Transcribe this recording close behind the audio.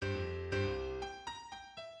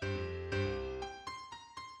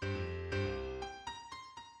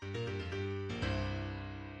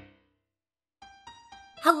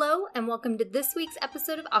Hello, and welcome to this week's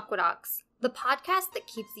episode of Aquadocs, the podcast that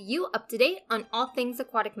keeps you up to date on all things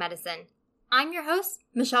aquatic medicine. I'm your host,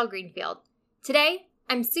 Michelle Greenfield. Today,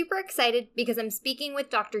 I'm super excited because I'm speaking with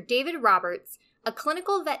Dr. David Roberts, a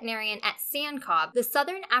clinical veterinarian at SANCCOB, the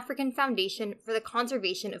Southern African Foundation for the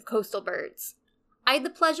Conservation of Coastal Birds. I had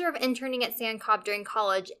the pleasure of interning at SANCCOB during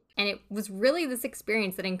college, and it was really this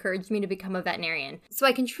experience that encouraged me to become a veterinarian. So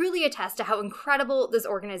I can truly attest to how incredible this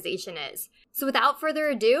organization is. So without further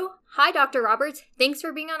ado, hi Dr. Roberts, thanks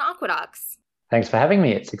for being on Aquadocs. Thanks for having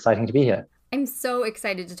me. It's exciting to be here. I'm so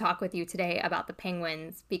excited to talk with you today about the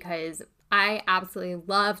penguins because I absolutely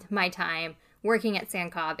loved my time working at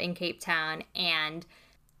SANCCOB in Cape Town, and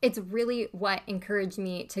it's really what encouraged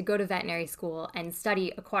me to go to veterinary school and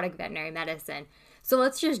study aquatic veterinary medicine. So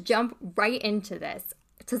let's just jump right into this.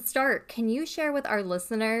 To start, can you share with our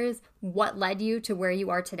listeners what led you to where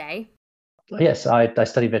you are today? Yes, I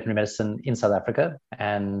studied veterinary medicine in South Africa,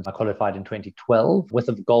 and I qualified in 2012 with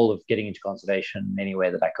the goal of getting into conservation any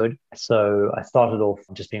way that I could. So I started off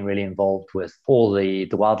just being really involved with all the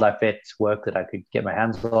wildlife vet work that I could get my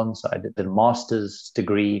hands on. So I did a master's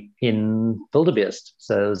degree in wildebeest.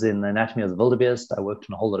 So it was in the anatomy of the wildebeest. I worked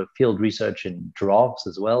on a whole lot of field research in giraffes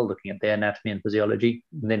as well, looking at their anatomy and physiology,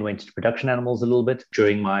 and then went into production animals a little bit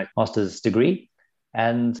during my master's degree.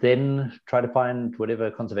 And then try to find whatever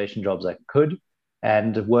conservation jobs I could,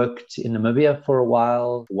 and worked in Namibia for a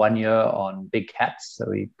while, 1 year on big cats. So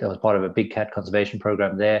I was part of a big cat conservation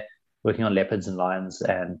program there, working on leopards and lions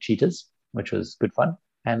and cheetahs, which was good fun.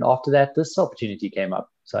 And after that, this opportunity came up.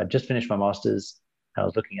 So I just finished my master's. I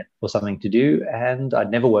was looking for something to do, and I'd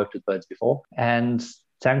never worked with birds before. And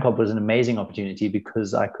SANCCOB was an amazing opportunity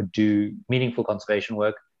because I could do meaningful conservation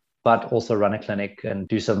work, but also run a clinic and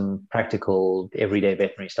do some practical everyday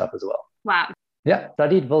veterinary stuff as well. Wow. Yeah,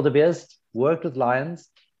 studied wildebeest, worked with lions,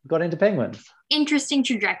 got into penguins. Interesting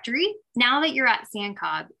trajectory. Now that you're at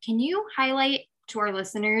SANCCOB, can you highlight to our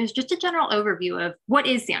listeners just a general overview of what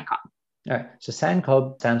is SANCCOB? All right. So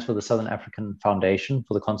SANCCOB stands for the Southern African Foundation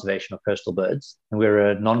for the Conservation of Coastal Birds. And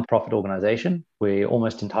we're a non-profit organization. We're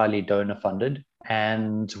almost entirely donor funded.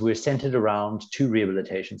 And we're centered around two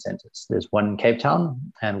rehabilitation centers. There's one in Cape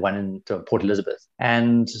Town and one in Port Elizabeth.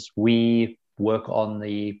 And we work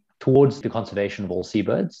towards the conservation of all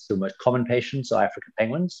seabirds. The most common patients are African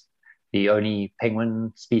penguins, the only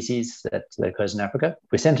penguin species that occurs in Africa.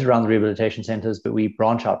 We're centered around the rehabilitation centers, but we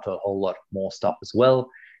branch out to a whole lot more stuff as well.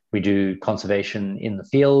 We do conservation in the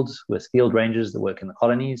field with field rangers that work in the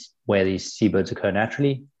colonies where these seabirds occur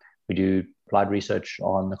naturally. We do applied research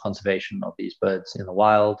on the conservation of these birds in the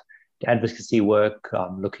wild, advocacy work,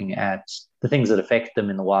 looking at the things that affect them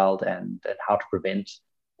in the wild and how to prevent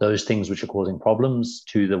those things which are causing problems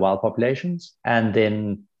to the wild populations. And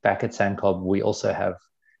then back at SANCCOB, we also have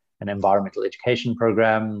an environmental education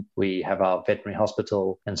program. We have our veterinary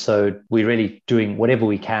hospital. And so we're really doing whatever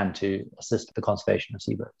we can to assist the conservation of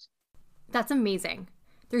seabirds. That's amazing.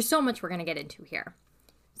 There's so much we're going to get into here.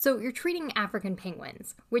 So you're treating African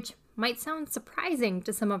penguins, which might sound surprising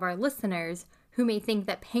to some of our listeners who may think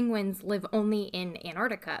that penguins live only in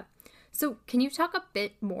Antarctica. So can you talk a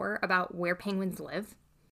bit more about where penguins live?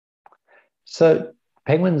 So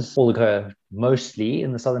penguins all occur mostly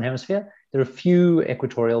in the Southern Hemisphere. There are a few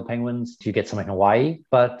equatorial penguins. You get some in Hawaii,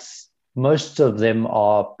 but most of them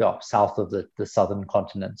are south of the southern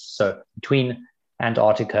continents. So between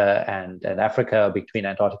Antarctica and Africa, between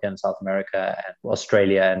Antarctica and South America, and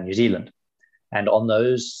Australia and New Zealand. And on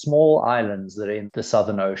those small islands that are in the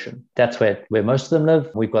Southern Ocean, that's where most of them live.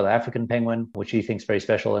 We've got the African penguin, which we think is very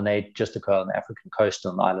special, and they just occur on the African coast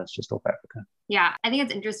on the islands just off Africa. Yeah, I think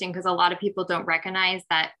it's interesting because a lot of people don't recognize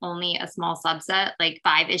that only a small subset, like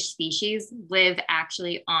 5-ish species, live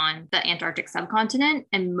actually on the Antarctic subcontinent,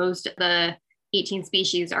 and most of the 18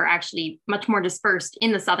 species are actually much more dispersed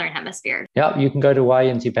in the Southern Hemisphere. Yeah, you can go to Hawaii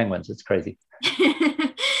and see penguins. It's crazy.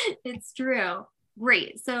 It's true.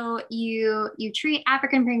 Great. So you treat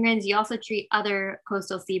African penguins. You also treat other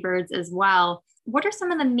coastal seabirds as well. What are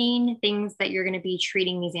some of the main things that you're going to be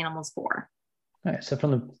treating these animals for? Right, so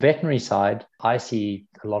from the veterinary side, I see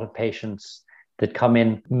a lot of patients that come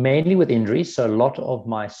in mainly with injuries. So a lot of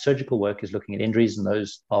my surgical work is looking at injuries, and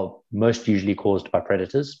those are most usually caused by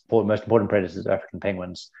predators. The most important predators of African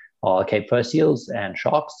penguins are Cape fur seals and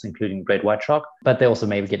sharks, including great white shark, but they also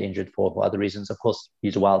maybe get injured for other reasons. Of course,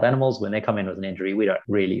 these are wild animals. When they come in with an injury, we don't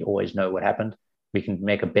really always know what happened. We can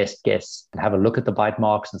make a best guess and have a look at the bite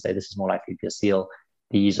marks and say, this is more likely to be a seal.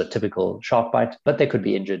 These are typical shark bite, but they could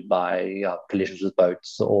be injured by collisions with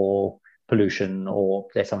boats or pollution, or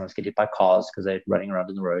they sometimes get hit by cars because they're running around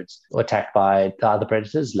in the roads, or attacked by other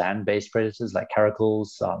predators, land-based predators like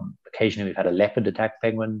caracals, Occasionally, we've had a leopard attack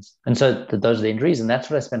penguins. And so those are the injuries. And that's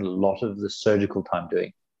what I spend a lot of the surgical time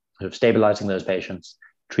doing, sort of stabilizing those patients,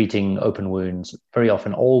 treating open wounds, very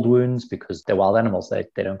often old wounds because they're wild animals. They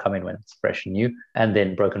don't come in when it's fresh and new, and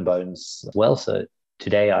then broken bones as well. So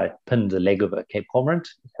today I pinned the leg of a Cape cormorant,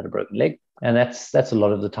 had a broken leg, and that's a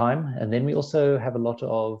lot of the time. And then we also have a lot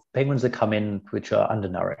of penguins that come in which are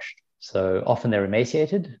undernourished. So often they're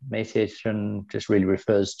emaciated. Emaciation just really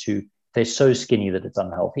refers to they're so skinny that it's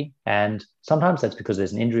unhealthy. And sometimes that's because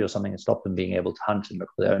there's an injury or something that stopped them being able to hunt and look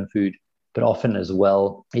for their own food. But often as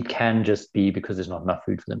well, it can just be because there's not enough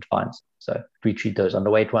food for them to find. So we treat those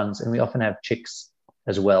underweight ones. And we often have chicks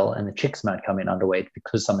as well. And the chicks might come in underweight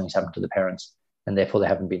because something's happened to the parents and therefore they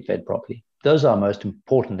haven't been fed properly. Those are our most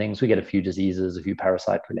important things. We get a few diseases, a few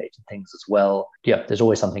parasite-related things as well. Yeah, there's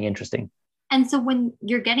always something interesting. And so when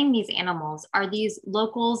you're getting these animals, are these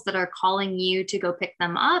locals that are calling you to go pick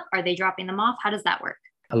them up? Are they dropping them off? How does that work?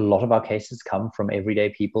 A lot of our cases come from everyday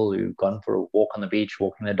people who've gone for a walk on the beach,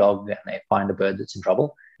 walking their dog, and they find a bird that's in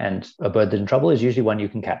trouble. And a bird that's in trouble is usually one you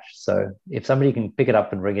can catch. So if somebody can pick it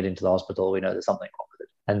up and bring it into the hospital, we know there's something wrong with it.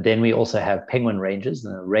 And then we also have penguin rangers.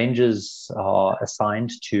 And the rangers are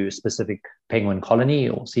assigned to a specific penguin colony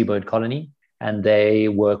or seabird colony. And they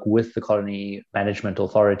work with the colony management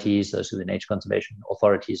authorities, those are the nature conservation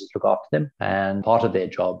authorities that look after them. And part of their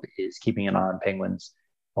job is keeping an eye on penguins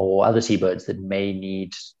or other seabirds that may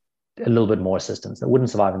need a little bit more assistance, that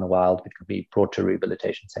wouldn't survive in the wild, but could be brought to a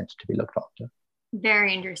rehabilitation center to be looked after.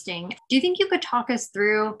 Very interesting. Do you think you could talk us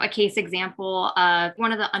through a case example of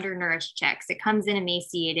one of the undernourished chicks? It comes in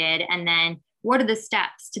emaciated, and then what are the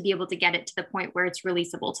steps to be able to get it to the point where it's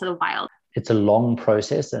releasable to the wild? It's a long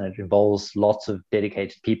process and it involves lots of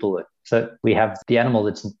dedicated people. So we have the animal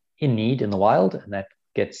that's in need in the wild, and that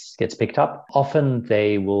gets picked up. Often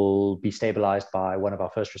they will be stabilized by one of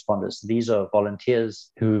our first responders. These are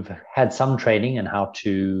volunteers who've had some training in how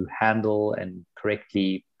to handle and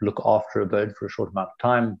correctly look after a bird for a short amount of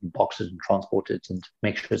time, box it and transport it and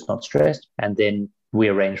make sure it's not stressed. And then we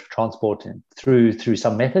arrange for transport and through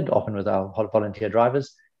some method, often with our volunteer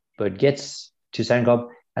drivers. Bird gets to Sandcob,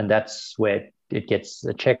 and that's where it gets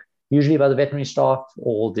a check, usually by the veterinary staff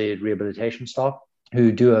or the rehabilitation staff,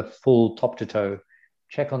 who do a full top to toe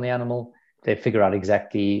check on the animal. They figure out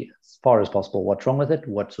exactly, as far as possible, what's wrong with it,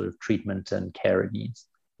 what sort of treatment and care it needs.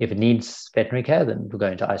 If it needs veterinary care, then we'll go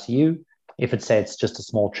into ICU. If it's just a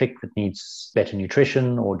small chick that needs better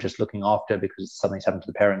nutrition or just looking after because something's happened to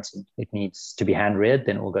the parents and it needs to be hand reared,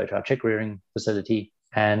 then we'll go to our chick rearing facility.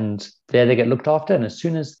 And there they get looked after. And as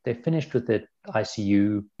soon as they're finished with the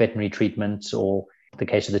ICU veterinary treatment, or the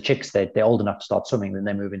case of the chicks, they're old enough to start swimming, then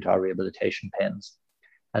they move into our rehabilitation pens.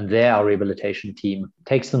 And there, our rehabilitation team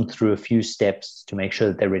takes them through a few steps to make sure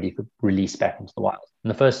that they're ready for release back into the wild. And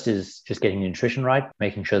the first is just getting the nutrition right,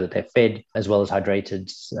 making sure that they're fed as well as hydrated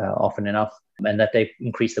often enough, and that they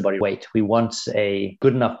increase the body weight. We want a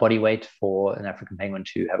good enough body weight for an African penguin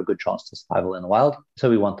to have a good chance to survival in the wild. So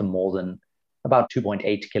we want them more than about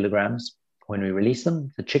 2.8 kilograms when we release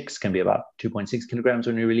them. The chicks can be about 2.6 kilograms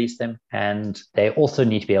when we release them. And they also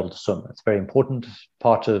need to be able to swim. That's a very important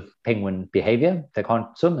part of penguin behavior. They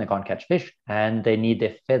can't swim, they can't catch fish, and they need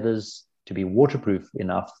their feathers to be waterproof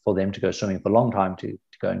enough for them to go swimming for a long time to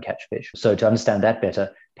go and catch fish. So to understand that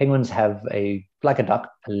better, penguins have like a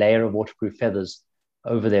duck, a layer of waterproof feathers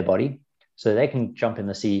over their body so they can jump in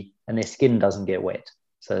the sea and their skin doesn't get wet.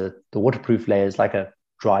 So the waterproof layer is like a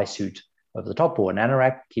dry suit over the top, or an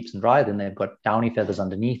anorak, keeps them dry. Then they've got downy feathers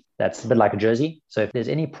underneath. That's a bit like a jersey. So if there's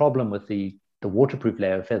any problem with the waterproof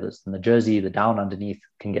layer of feathers, then the jersey, the down underneath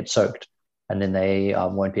can get soaked, and then they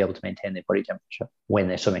won't be able to maintain their body temperature when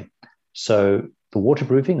they're swimming. So the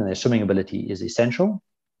waterproofing and their swimming ability is essential.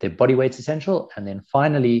 Their body weight's essential. And then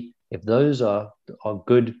finally, if those are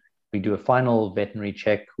good, we do a final veterinary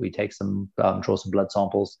check. We take some, draw some blood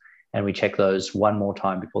samples, and we check those one more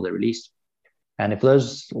time before they're released. And if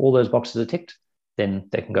all those boxes are ticked, then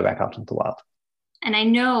they can go back out into the wild. And I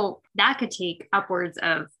know that could take upwards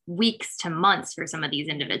of weeks to months for some of these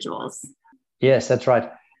individuals. Yes, that's right.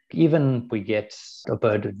 Even we get a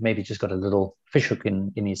bird who maybe just got a little fish hook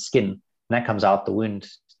in his skin, and that comes out, the wound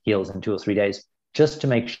heals in 2 or 3 days. Just to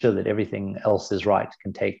make sure that everything else is right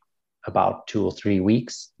can take about 2 or 3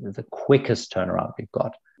 weeks, the quickest turnaround we've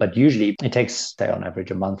got. But usually it takes, say, on average,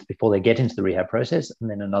 a month before they get into the rehab process, and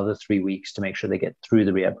then another 3 weeks to make sure they get through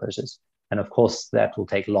the rehab process. And of course, that will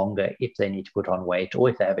take longer if they need to put on weight or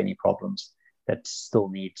if they have any problems that still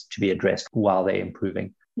need to be addressed while they're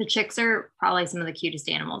improving. The chicks are probably some of the cutest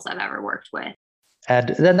animals I've ever worked with.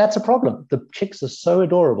 And then that's a problem. The chicks are so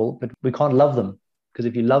adorable, but we can't love them, because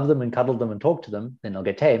if you love them and cuddle them and talk to them, then they'll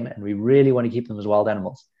get tame. And we really want to keep them as wild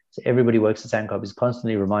animals. So everybody works at Sandcob is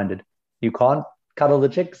constantly reminded, you can't cuddle the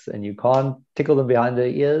chicks and you can't tickle them behind their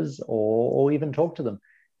ears or even talk to them.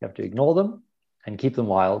 You have to ignore them and keep them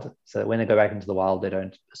wild so that when they go back into the wild, they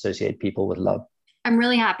don't associate people with love. I'm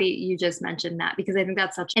really happy you just mentioned that because I think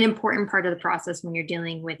that's such an important part of the process when you're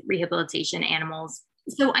dealing with rehabilitation animals.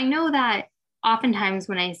 So I know that oftentimes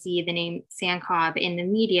when I see the name Sandcob in the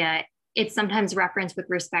media, it's sometimes referenced with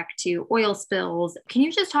respect to oil spills. Can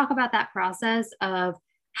you just talk about that process of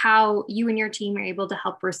how you and your team are able to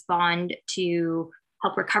help respond to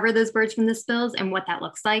help recover those birds from the spills and what that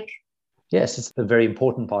looks like? Yes, it's a very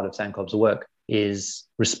important part of Sandcob's work is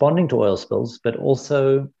responding to oil spills, but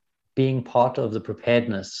also being part of the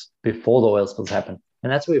preparedness before the oil spills happen.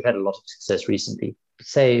 And that's where we've had a lot of success recently.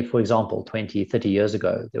 Say, for example, 20, 30 years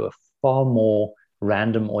ago, there were far more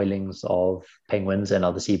random oilings of penguins and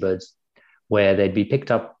other seabirds where they'd be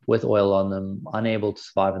picked up with oil on them, unable to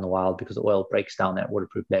survive in the wild because the oil breaks down that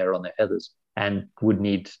waterproof layer on their feathers and would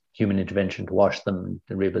need human intervention to wash them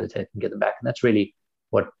and rehabilitate and get them back. And that's really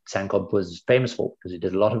what Sandcob was famous for because he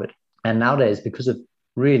did a lot of it. And nowadays, because of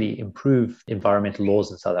really improved environmental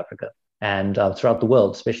laws in South Africa and throughout the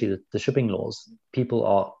world, especially the shipping laws, people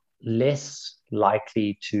are less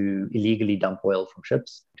likely to illegally dump oil from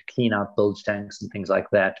ships, to clean out bilge tanks and things like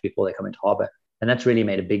that before they come into harbor. And that's really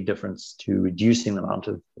made a big difference to reducing the amount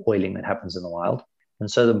of oiling that happens in the wild. And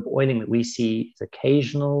so the oiling that we see is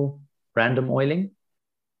occasional random oiling,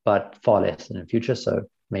 but far less than in future. So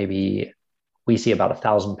maybe we see about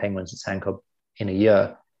 1,000 penguins at Sandcob in a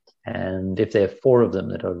year. And if there are 4 of them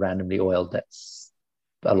that are randomly oiled, that's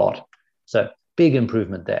a lot. So big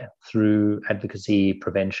improvement there through advocacy,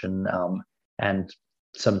 prevention, and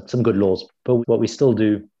some good laws. But what we still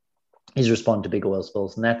do is respond to big oil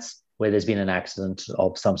spills. And that's where there's been an accident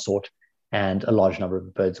of some sort and a large number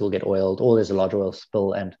of birds will get oiled, or there's a large oil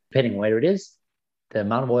spill. And depending on where it is, the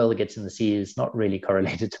amount of oil that gets in the sea is not really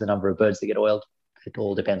correlated to the number of birds that get oiled. It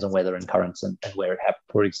all depends on weather and currents and where it happened.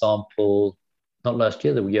 For example, not last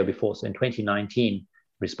year, the year before. So in 2019,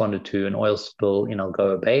 responded to an oil spill in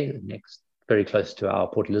Algoa Bay, very close to our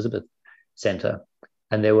Port Elizabeth Center.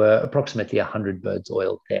 And there were approximately 100 birds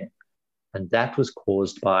oiled there. And that was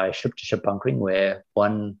caused by ship-to-ship bunkering, where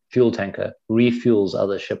one fuel tanker refuels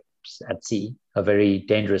other ships at sea, a very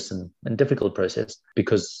dangerous and difficult process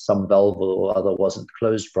because some valve or other wasn't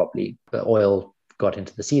closed properly. The oil got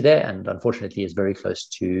into the sea there and unfortunately is very close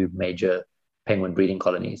to major penguin breeding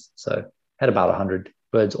colonies. So had about 100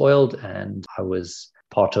 birds oiled, and I was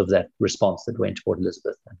part of that response that went to Port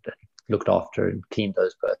Elizabeth and looked after and cleaned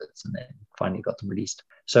those birds and then finally got them released.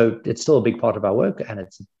 So it's still a big part of our work, and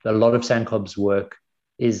it's a lot of Sandcob's work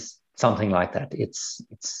is something like that. It's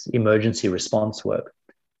emergency response work.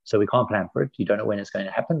 So we can't plan for it. You don't know when it's going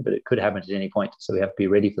to happen, but it could happen at any point. So we have to be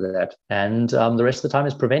ready for that. And the rest of the time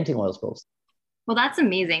is preventing oil spills. Well, that's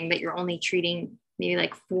amazing that you're only treating maybe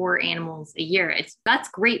like 4 animals a year. That's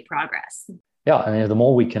great progress. Yeah, and the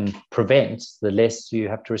more we can prevent, the less you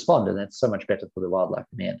have to respond. And that's so much better for the wildlife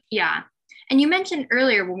in the end. Yeah. And you mentioned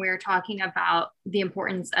earlier when we were talking about the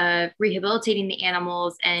importance of rehabilitating the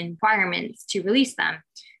animals and requirements to release them,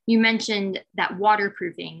 you mentioned that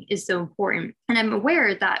waterproofing is so important. And I'm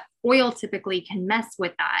aware that oil typically can mess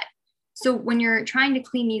with that. So when you're trying to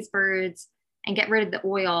clean these birds and get rid of the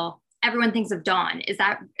oil, everyone thinks of Dawn. Is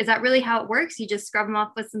that really how it works? You just scrub them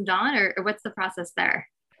off with some Dawn, or what's the process there?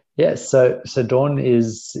 Yes, so Dawn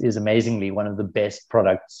is amazingly one of the best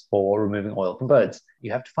products for removing oil from birds.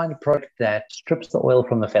 You have to find a product that strips the oil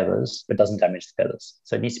from the feathers but doesn't damage the feathers.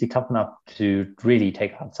 So it needs to be tough enough to really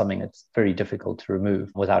take out something that's very difficult to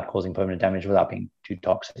remove without causing permanent damage, without being too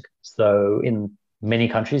toxic. So in many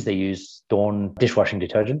countries, they use Dawn dishwashing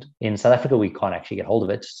detergent. In South Africa, we can't actually get hold of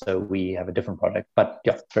it, so we have a different product, but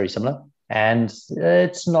yeah, very similar. And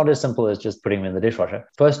it's not as simple as just putting them in the dishwasher.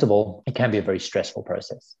 First of all, it can be a very stressful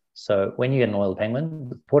process. So when you get an oiled penguin,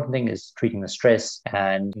 the important thing is treating the stress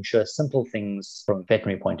and ensure simple things from a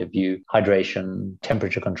veterinary point of view, hydration,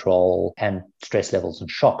 temperature control, and stress levels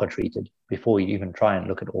and shock are treated before you even try and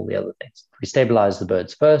look at all the other things. We stabilize the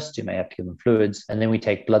birds first. You may have to give them fluids, and then we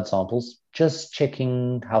take blood samples, just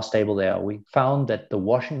checking how stable they are. We found that the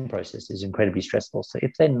washing process is incredibly stressful. So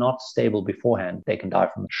if they're not stable beforehand, they can die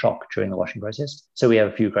from the shock during the washing process. So we have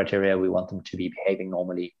a few criteria. We want them to be behaving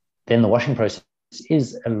normally. Then the washing process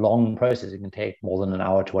is a long process. It can take more than an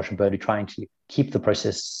hour to wash a bird. We're trying to keep the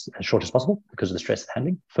process as short as possible because of the stress of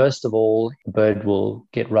handling. First of all, the bird will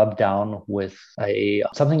get rubbed down with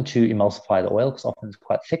something to emulsify the oil because often it's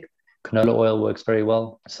quite thick. Canola oil works very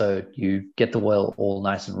well. So you get the oil all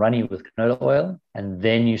nice and runny with canola oil, and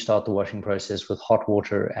then you start the washing process with hot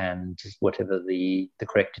water and whatever the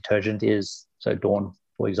correct detergent is. So Dawn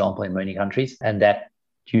for example, in many countries, and that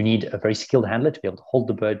you need a very skilled handler to be able to hold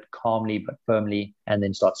the bird calmly but firmly and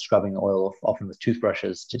then start scrubbing the oil off, often with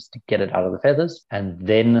toothbrushes, just to get it out of the feathers. And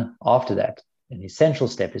then after that, an essential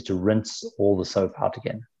step is to rinse all the soap out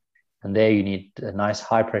again. And there you need a nice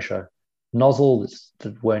high pressure nozzle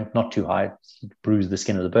that won't, not too high, bruise the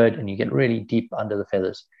skin of the bird, and you get really deep under the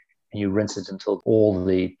feathers and you rinse it until all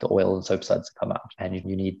the oil and soap suds come out. And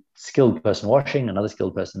you need skilled person washing, another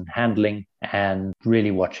skilled person handling, and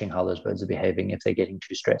really watching how those birds are behaving. If they're getting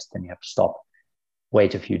too stressed, then you have to stop,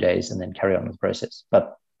 wait a few days, and then carry on with the process.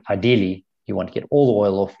 But ideally, you want to get all the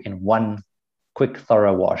oil off in one quick,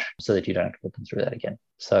 thorough wash so that you don't have to put them through that again.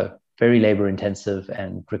 So very labor intensive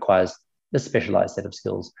and requires a specialized set of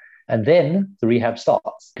skills. And then the rehab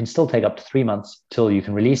starts. It can still take up to 3 months till you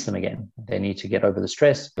can release them again. They need to get over the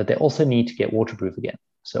stress, but they also need to get waterproof again.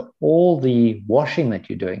 So all the washing that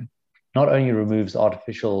you're doing not only removes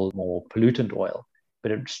artificial or pollutant oil,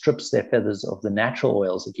 but it strips their feathers of the natural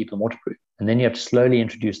oils that keep them waterproof. And then you have to slowly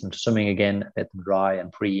introduce them to swimming again, let them dry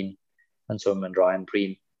and preen, and swim and dry and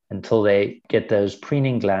preen until they get those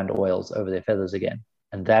preening gland oils over their feathers again.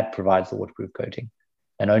 And that provides the waterproof coating.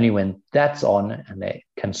 And only when that's on and they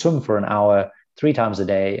can swim for an hour 3 times a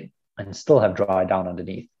day and still have dry down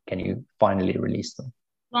underneath, can you finally release them.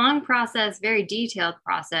 Long process, very detailed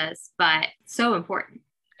process, but so important.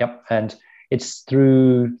 Yep. And it's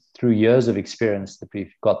through years of experience that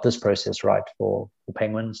we've got this process right for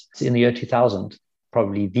penguins. In the year 2000,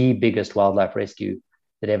 probably the biggest wildlife rescue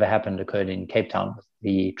that ever happened occurred in Cape Town,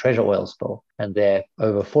 the treasure oil spill. And there,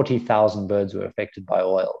 over 40,000 birds were affected by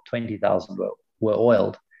oil. 20,000 were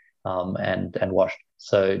oiled and washed.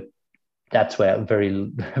 So that's where a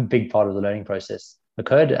very big part of the learning process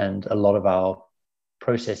occurred. And a lot of our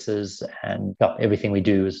processes and everything we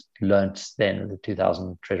do is learnt then in the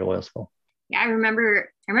 2000 treasure oil spill. Yeah, I remember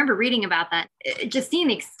reading about that. Just seeing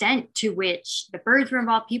the extent to which the birds were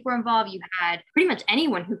involved, people were involved. You had pretty much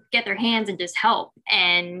anyone who could get their hands and just help.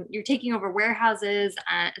 And you're taking over warehouses.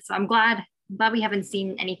 So I'm glad we haven't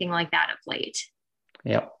seen anything like that of late.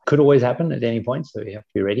 Yeah, could always happen at any point. So you have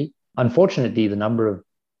to be ready. Unfortunately, the number of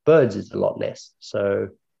birds is a lot less. So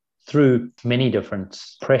through many different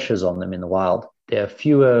pressures on them in the wild, there are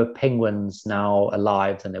fewer penguins now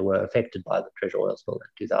alive than there were affected by the treasure oil spill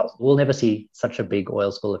in 2000. We'll never see such a big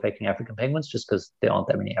oil spill affecting African penguins just because there aren't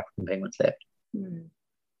that many African penguins left. Well,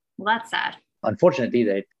 that's sad.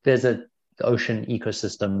 Unfortunately, there's a ocean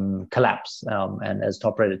ecosystem collapse. And as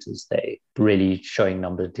top predators, they really showing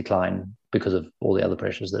numbers decline because of all the other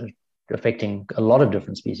pressures that are affecting a lot of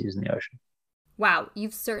different species in the ocean. Wow,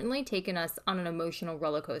 you've certainly taken us on an emotional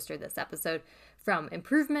roller coaster this episode, from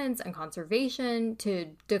improvements and conservation to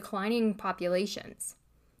declining populations.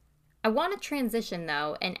 I want to transition,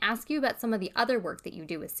 though, and ask you about some of the other work that you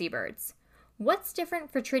do with seabirds. What's different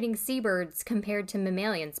for treating seabirds compared to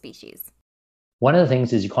mammalian species? One of the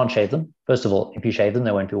things is you can't shave them. First of all, if you shave them,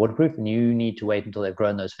 they won't be waterproof, and you need to wait until they've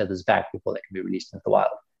grown those feathers back before they can be released into the wild.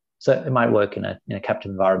 So it might work in a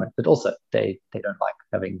captive environment, but also they don't like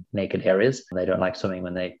having naked areas. They don't like swimming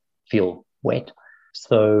when they feel wet.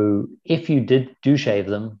 So if you do shave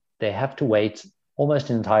them, they have to wait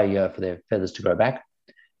almost an entire year for their feathers to grow back.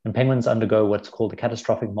 And penguins undergo what's called a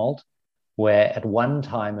catastrophic molt, where at one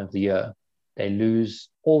time of the year, they lose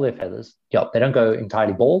all their feathers. Yeah, they don't go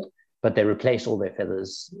entirely bald, but they replace all their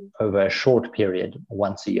feathers over a short period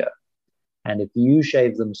once a year. And if you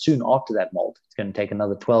shave them soon after that molt, it's going to take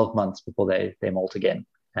another 12 months before they molt again.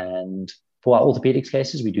 And for our orthopedics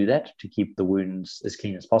cases, we do that to keep the wounds as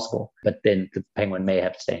clean as possible. But then the penguin may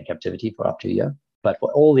have to stay in captivity for up to a year. But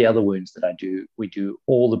for all the other wounds that I do, we do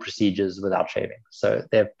all the procedures without shaving. So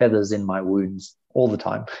there are feathers in my wounds all the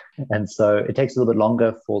time. And so it takes a little bit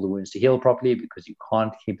longer for the wounds to heal properly because you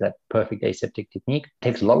can't keep that perfect aseptic technique. It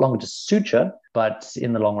takes a lot longer to suture, but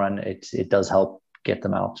in the long run, it does help get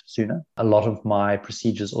them out sooner. A lot of my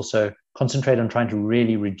procedures also concentrate on trying to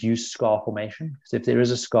really reduce scar formation. So if there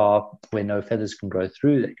is a scar where no feathers can grow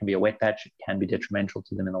through, that can be a wet patch, it can be detrimental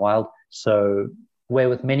to them in the wild. So where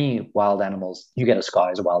with many wild animals, you get a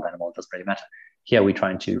scar as a wild animal, it doesn't really matter. Here we're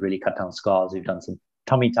trying to really cut down scars. We've done some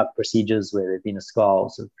tummy tuck procedures where there's been a scar,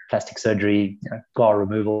 so plastic surgery, scar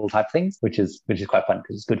removal type things, which is quite fun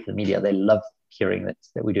because it's good for the media. They love hearing that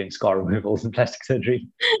we're doing scar removals and plastic surgery.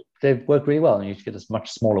 They work really well, and you get a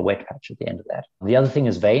much smaller wet patch at the end of that. The other thing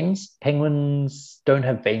is veins. Penguins don't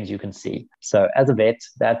have veins you can see. So as a vet,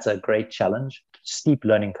 that's a great challenge. Steep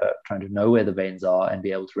learning curve, trying to know where the veins are and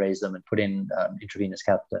be able to raise them and put in intravenous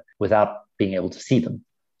catheter without being able to see them.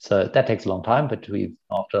 So that takes a long time, but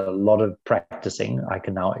after a lot of practicing, I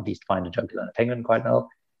can now at least find a jugular in a penguin quite well.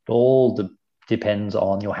 It all depends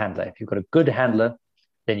on your handler. If you've got a good handler,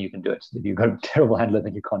 then you can do it. If you've got a terrible handler,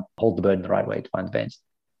 then you can't hold the bird in the right way to find the veins.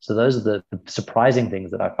 So those are the surprising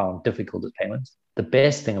things that I found difficult with penguins. The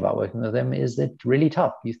best thing about working with them is they're really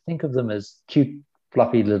tough. You think of them as cute,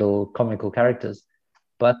 fluffy little comical characters,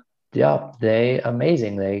 but yeah, they're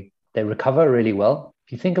amazing. They recover really well.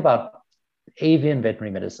 If you think about avian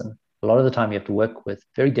veterinary medicine, a lot of the time you have to work with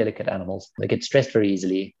very delicate animals. They get stressed very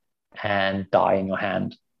easily and die in your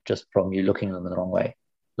hand just from you looking at them in the wrong way.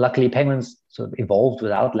 Luckily, penguins sort of evolved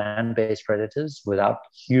without land-based predators, without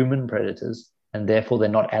human predators, and therefore they're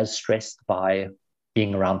not as stressed by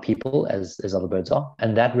being around people as other birds are.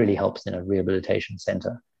 And that really helps in a rehabilitation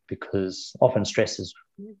center, because often stress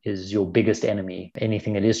is your biggest enemy.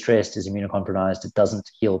 Anything that is stressed is immunocompromised. It doesn't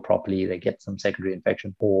heal properly. They get some secondary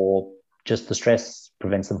infection, or just the stress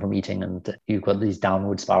prevents them from eating. And you've got these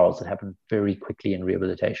downward spirals that happen very quickly in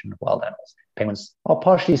rehabilitation of wild animals. Penguins are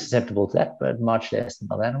partially susceptible to that, but much less than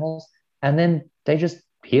other animals. And then they just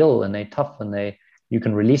heal and they're tough, and you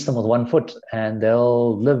can release them with one foot and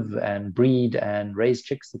they'll live and breed and raise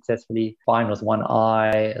chicks successfully, fine with one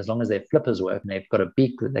eye, as long as their flippers work and they've got a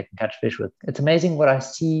beak that they can catch fish with. It's amazing what I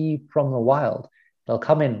see from the wild. They'll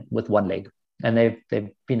come in with one leg, and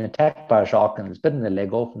they've been attacked by a shark and it's bitten their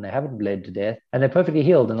leg off and they haven't bled to death, and they're perfectly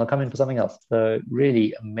healed, and they'll come in for something else. So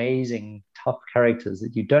really amazing, tough characters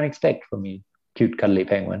that you don't expect from a cute, cuddly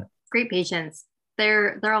penguin. Great patience.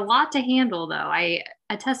 They're a lot to handle, though. I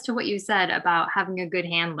attest to what you said about having a good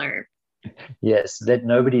handler. Yes, let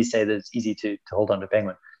nobody say that it's easy to hold on to a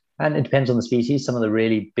penguin. And it depends on the species. Some of the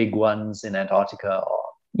really big ones in Antarctica are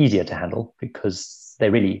easier to handle because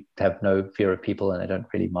they really have no fear of people and they don't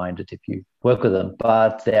really mind it if you work with them.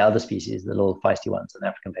 But there are other species, the little feisty ones, and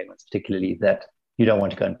African penguins particularly, that you don't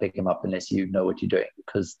want to go and pick them up unless you know what you're doing,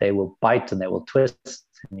 because they will bite and they will twist,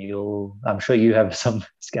 and I'm sure you have some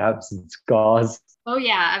scabs and scars. Oh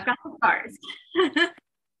yeah, I've got some scars.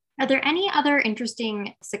 Are there any other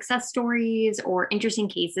interesting success stories or interesting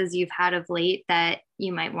cases you've had of late that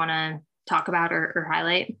you might want to talk about or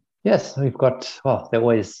highlight? Yes, we've got, there are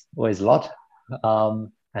always a lot.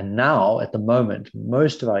 And now at the moment,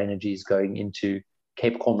 most of our energy is going into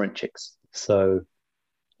Cape Cormorant chicks. So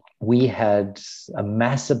we had a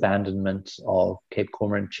mass abandonment of Cape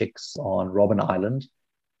Cormorant chicks on Robben Island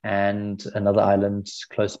and another island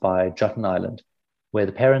close by, Jutten Island, where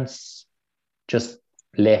the parents just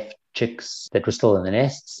left chicks that were still in the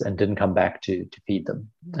nests and didn't come back to feed them.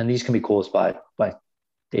 And these can be caused by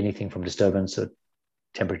anything from disturbance or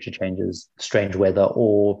temperature changes, strange weather,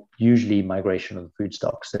 or usually migration of the food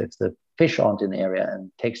stock. So if the fish aren't in the area and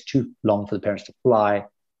it takes too long for the parents to fly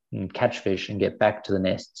and catch fish and get back to the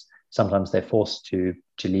nests, sometimes they're forced to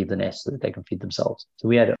leave the nest so that they can feed themselves. So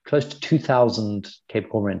we had close to 2,000 Cape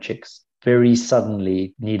Cormorant chicks very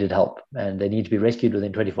suddenly needed help, and they need to be rescued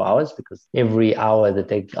within 24 hours because every hour that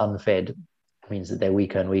they're unfed means that they're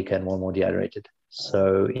weaker and weaker and more dehydrated.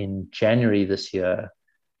 So in January this year,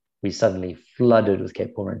 we suddenly flooded with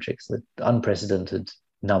Cape Cormorant chicks, an unprecedented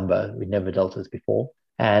number we never dealt with before.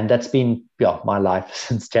 And that's been my life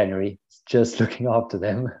since January, just looking after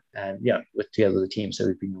them and together with the team. So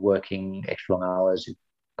we've been working extra long hours. We've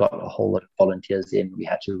got a whole lot of volunteers in. We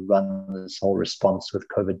had to run this whole response with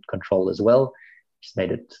COVID control as well, which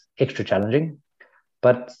made it extra challenging.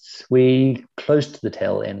 But we close to the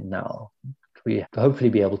tail end now. We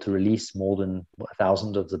hopefully be able to release more than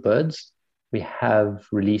 1,000 of the birds. We have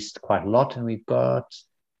released quite a lot, and we've got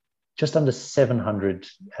just under 700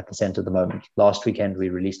 at the center at the moment. Last weekend, we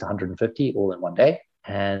released 150 all in one day,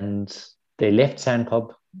 and they left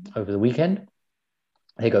Sandcob over the weekend.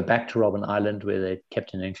 They go back to Robben Island, where they're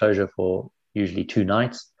kept in an enclosure for usually 2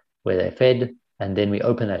 nights, where they're fed, and then we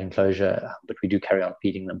open that enclosure, but we do carry on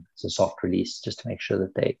feeding them. It's a soft release just to make sure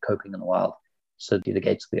that they're coping in the wild. So the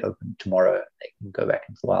gates will be open tomorrow. They can go back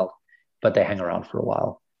into the wild, but they hang around for a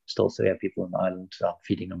while still. So we have people on the island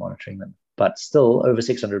feeding and monitoring them. But still over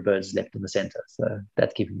 600 birds left in the center. So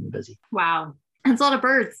that's keeping me busy. Wow. That's a lot of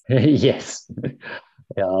birds. Yes.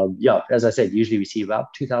 As I said, usually we see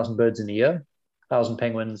about 2,000 birds in a year, 1,000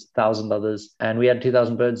 penguins, 1,000 others. And we had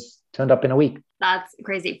 2,000 birds turned up in a week. That's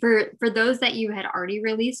crazy. For those that you had already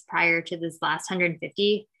released prior to this last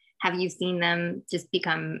 150, have you seen them just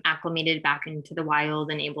become acclimated back into the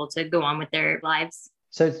wild and able to go on with their lives?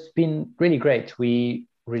 So it's been really great. We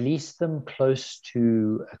released them close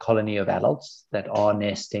to a colony of adults that are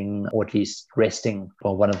nesting or at least resting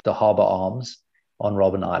for one of the harbor arms on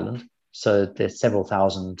Robben Island. So there's several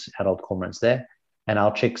thousand adult cormorants there, and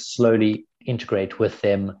our chicks slowly integrate with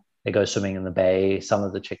them. They go swimming in the bay. Some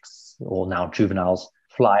of the chicks, or now juveniles,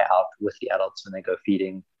 fly out with the adults when they go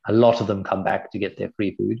feeding. A lot of them come back to get their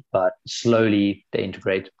free food, but slowly they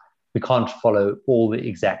integrate. We can't follow all the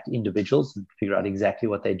exact individuals and figure out exactly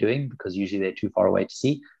what they're doing because usually they're too far away to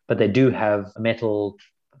see, but they do have a metal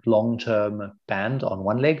long-term band on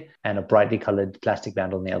one leg and a brightly colored plastic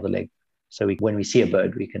band on the other leg. So when we see a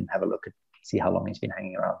bird, we can have a look at see how long he's been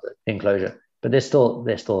hanging around the enclosure. But there's still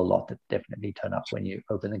a lot that definitely turn up when you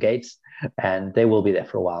open the gates, and they will be there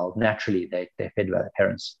for a while. Naturally, they're fed by their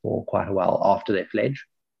parents for quite a while after they fledge,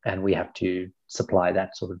 and we have to supply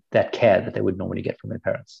that care that they would normally get from their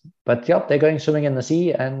parents. But yeah, they're going swimming in the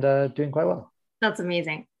sea and doing quite well. That's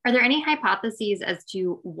amazing. Are there any hypotheses as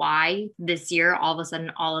to why this year, all of a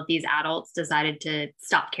sudden, all of these adults decided to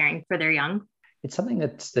stop caring for their young? It's something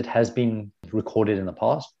that has been recorded in the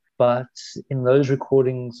past, but in those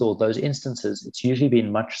recordings or those instances, it's usually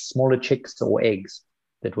been much smaller chicks or eggs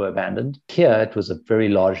that were abandoned. Here, it was a very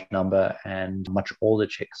large number and much older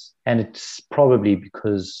chicks. And it's probably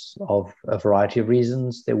because of a variety of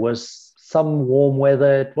reasons. There was some warm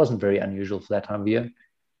weather. It wasn't very unusual for that time of year.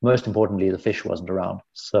 Most importantly, the fish wasn't around.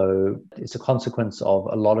 So it's a consequence of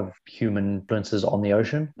a lot of human influences on the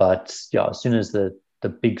ocean. But yeah, as soon as the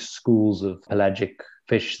big schools of pelagic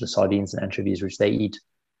fish, the sardines and anchovies, which they eat,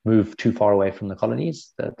 move too far away from the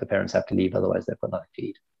colonies, the parents have to leave, otherwise they've got nothing to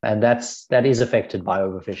eat. And that is affected by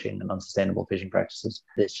overfishing and unsustainable fishing practices.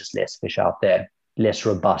 There's just less fish out there, less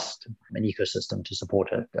robust an ecosystem to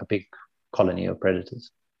support a big colony of predators.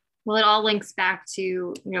 Well, it all links back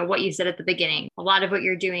to, what you said at the beginning. A lot of what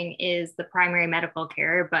you're doing is the primary medical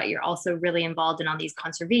care, but you're also really involved in all these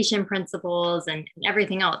conservation principles and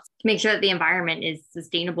everything else to make sure that the environment is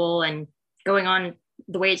sustainable and going on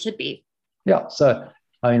the way it should be. Yeah. So,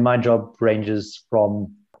 my job ranges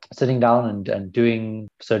from sitting down and doing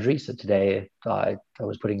surgery. So today I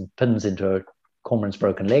was putting pins into a cormorant's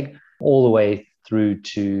broken leg, all the way through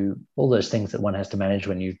to all those things that one has to manage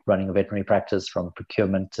when you're running a veterinary practice, from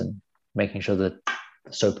procurement and making sure that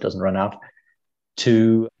the soap doesn't run out,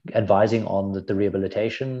 to advising on the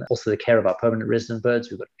rehabilitation, also the care of our permanent resident birds.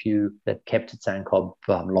 We've got a few that kept at Sandcob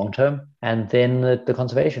long term, and then the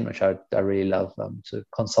conservation, which I really love. So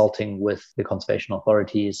consulting with the conservation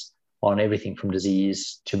authorities on everything from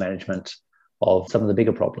disease to management of some of the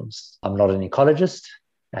bigger problems. I'm not an ecologist,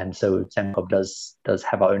 and so Sandcob does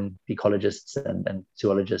have our own ecologists and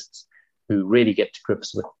zoologists who really get to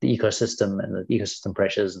grips with the ecosystem and the ecosystem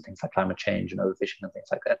pressures and things like climate change and overfishing and things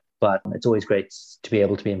like that. But it's always great to be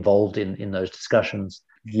able to be involved in those discussions,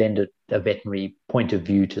 lend a veterinary point of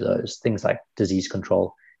view to those. Things like disease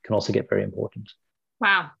control can also get very important.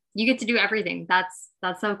 Wow. You get to do everything. That's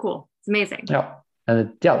so cool. It's amazing. Yeah.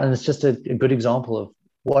 And it's just a good example of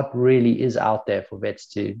what really is out there for vets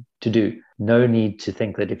to do. No need to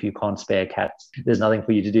think that if you can't spare cats, there's nothing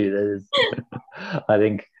for you to do. I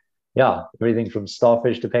think, everything from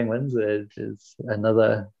starfish to penguins is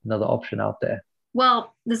another option out there.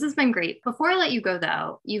 Well, this has been great. Before I let you go,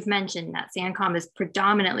 though, you've mentioned that Sandcob is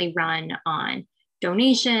predominantly run on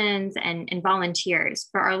donations and volunteers.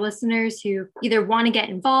 For our listeners who either want to get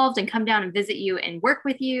involved and come down and visit you and work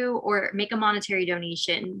with you, or make a monetary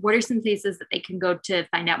donation, what are some places that they can go to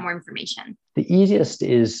find out more information? The easiest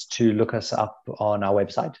is to look us up on our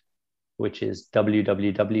website, which is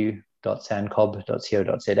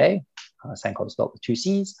www.sandcob.co.za. Sandcob spelled with 2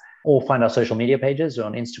 C's. Or find our social media pages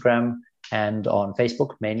on Instagram and on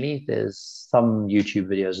Facebook mainly. There's some YouTube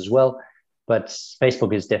videos as well, but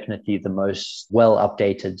Facebook is definitely the most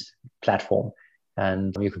well-updated platform.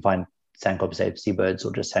 And you can find Sandcob Save Seabirds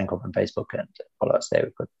or just Sandcob on Facebook and follow us there.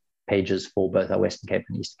 We've got pages for both our Western Cape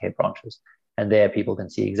and Eastern Cape branches. And there people can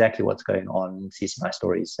see exactly what's going on, see some nice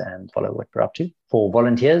stories and follow what we're up to. For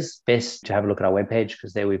volunteers, best to have a look at our webpage,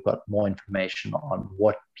 because there we've got more information on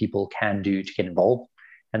what people can do to get involved.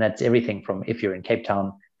 And that's everything from, if you're in Cape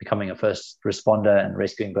Town, becoming a first responder and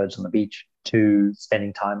rescuing birds on the beach, to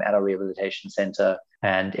spending time at our rehabilitation center.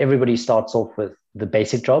 And everybody starts off with the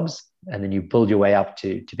basic jobs, and then you build your way up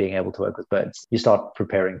to being able to work with birds. You start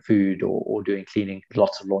preparing food or doing cleaning,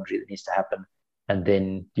 lots of laundry that needs to happen. And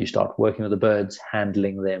then you start working with the birds,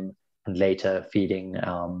 handling them, and later feeding.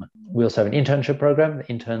 We also have an internship program. The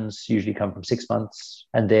interns usually come from 6 months,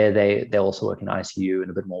 and there they also work in ICU and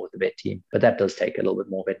a bit more with the vet team. But that does take a little bit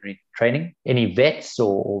more veterinary training. Any vets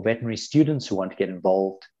or veterinary students who want to get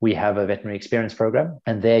involved, we have a veterinary experience program,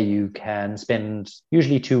 and there you can spend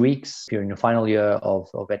usually 2 weeks. If you're in your final year of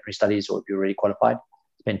veterinary studies, or if you're already qualified,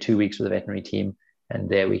 spend 2 weeks with the veterinary team. And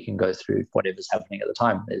there we can go through whatever's happening at the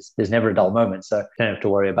time. There's never a dull moment, so you don't have to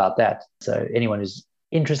worry about that. So anyone who's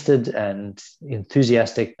interested and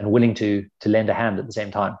enthusiastic and willing to lend a hand at the same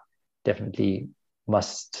time definitely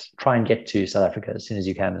must try and get to South Africa as soon as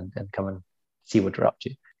you can and come and see what we're up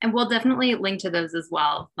to. And we'll definitely link to those as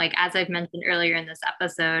well. Like, as I've mentioned earlier in this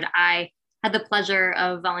episode, I had the pleasure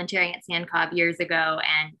of volunteering at SANCOB years ago,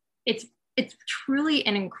 and it's truly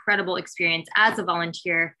an incredible experience as a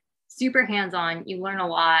volunteer, super hands-on. You learn a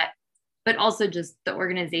lot, but also just the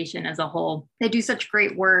organization as a whole. They do such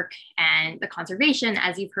great work, and the conservation,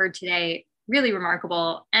 as you've heard today, really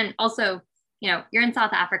remarkable. And also, you're in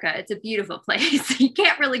South Africa. It's a beautiful place. You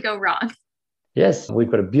can't really go wrong. Yes, we've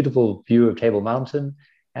got a beautiful view of Table Mountain.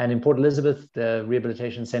 And in Port Elizabeth, the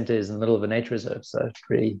rehabilitation center is in the middle of a nature reserve. So it's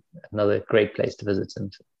really another great place to visit.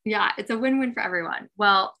 Yeah, it's a win-win for everyone.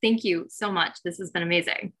 Well, thank you so much. This has been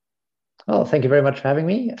amazing. Oh, thank you very much for having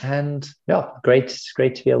me. And yeah, great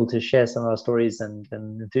to be able to share some of our stories and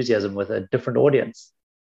enthusiasm with a different audience.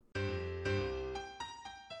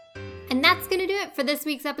 And that's going to do it for this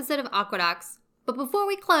week's episode of Aquadocs. But before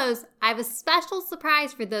we close, I have a special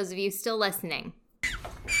surprise for those of you still listening.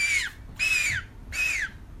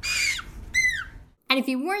 And if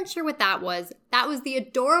you weren't sure what that was the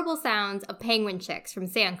adorable sounds of penguin chicks from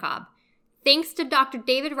SANCOB. Thanks to Dr.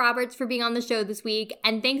 David Roberts for being on the show this week,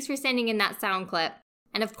 and thanks for sending in that sound clip.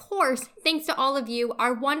 And of course, thanks to all of you,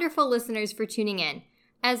 our wonderful listeners, for tuning in.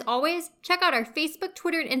 As always, check out our Facebook,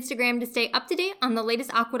 Twitter, and Instagram to stay up to date on the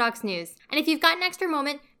latest Aquadocs news. And if you've got an extra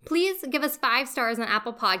moment, please give us 5 stars on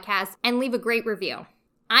Apple Podcasts and leave a great review.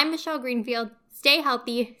 I'm Michelle Greenfield. Stay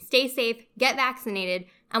healthy, stay safe, get vaccinated,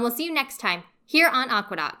 and we'll see you next time here on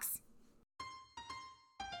Aquadocs.